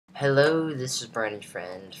Hello, this is Brandon's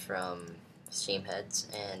friend from Steamheads,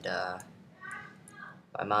 and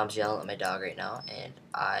my mom's yelling at my dog right now, and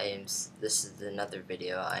this is another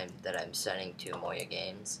video that I'm sending to Moya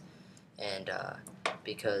Games, and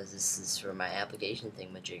because this is for my application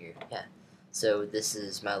thingamajigger, yeah. So this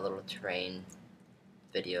is my little terrain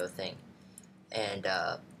video thing, and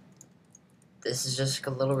this is just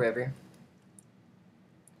a little river,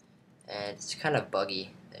 and it's kind of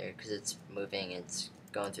buggy there because it's moving, it's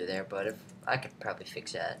going through there, but if I could probably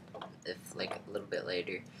fix that if like a little bit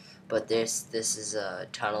later. But this is a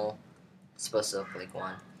tunnel. It's supposed to look like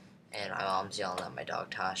one, and my mom's yelling at my dog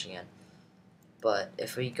Tosh again. But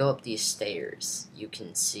if we go up these stairs, you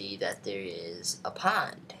can see that there is a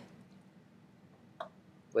pond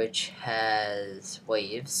which has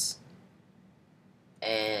waves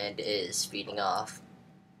and is feeding off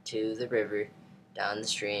to the river, down the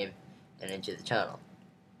stream, and into the tunnel.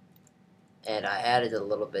 And I added a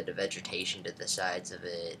little bit of vegetation to the sides of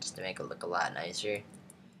it just to make it look a lot nicer.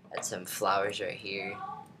 Had some flowers right here,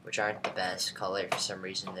 which aren't the best color for some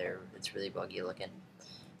reason. It's really buggy looking.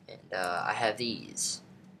 And I have these.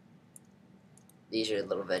 These are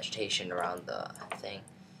little vegetation around the thing.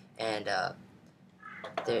 And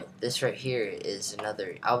this right here is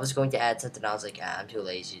another. I was going to add something. I was like, I'm too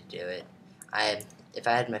lazy to do it. If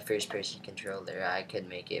I had my first-person controller, I could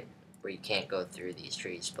make it where you can't go through these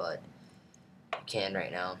trees, but I can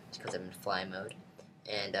right now because I'm in fly mode.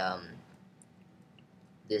 And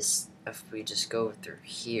if we just go through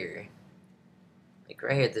here, like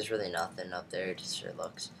right here, there's really nothing up there. It just sort of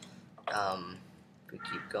looks. If we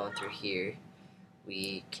keep going through here,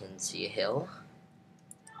 we can see a hill,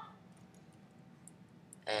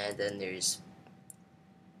 and then there's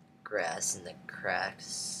grass in the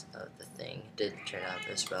cracks of the thing. It didn't turn out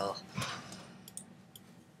this well.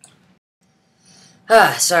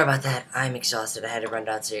 Sorry about that. I'm exhausted. I had to run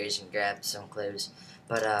downstairs and grab some clothes.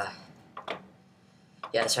 But,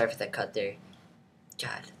 yeah, sorry for that cut there.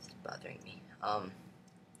 God, it's bothering me.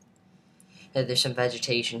 Yeah, there's some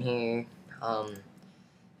vegetation here. If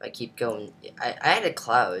I keep going, I added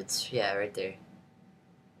clouds. Yeah, right there.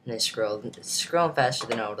 And it's scrolling faster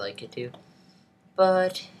than I would like it to.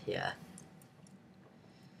 But, yeah.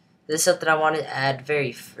 This is something I wanted to add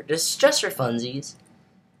just for funsies.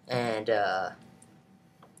 And, oh,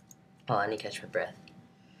 I need to catch my breath.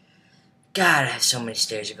 God, I have so many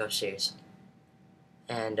stairs to go upstairs.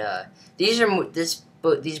 And these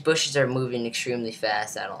bushes are moving extremely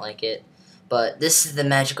fast. I don't like it. But this is the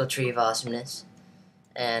magical tree of awesomeness.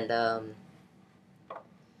 And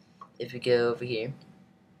if we go over here,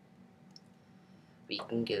 we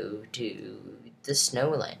can go to the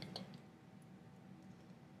snowland.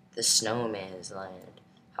 The snowman's land.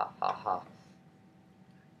 Ha ha ha.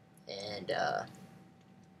 And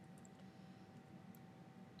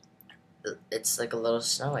it's like a little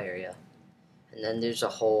snow area. And then there's a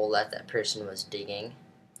hole that person was digging.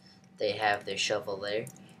 They have their shovel there,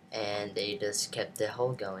 and they just kept the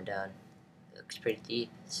hole going down. It looks pretty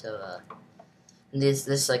deep. So this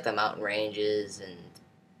is like the mountain ranges and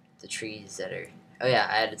the trees that are. Oh yeah,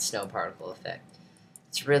 I added snow particle effect.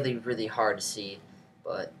 It's really, really hard to see,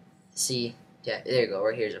 but see, yeah, there you go.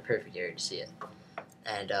 Right here is a perfect area to see it.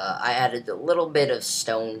 And I added a little bit of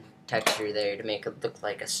stone texture there to make it look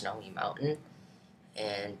like a snowy mountain,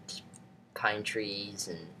 and pine trees,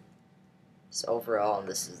 and so overall,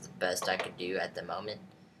 this is the best I could do at the moment.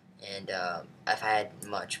 And if I had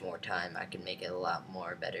much more time, I could make it a lot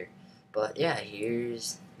more better. But yeah,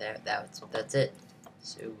 here's that's it.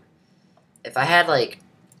 So if I had like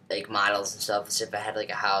models and stuff, so if I had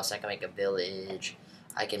like a house, I can make a village.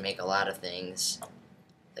 I can make a lot of things,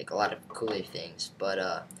 like a lot of cooler things.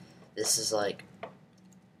 But this is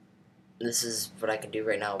what I can do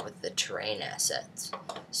right now with the terrain assets.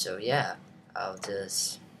 So yeah, I'll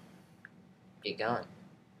just get going.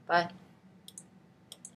 Bye.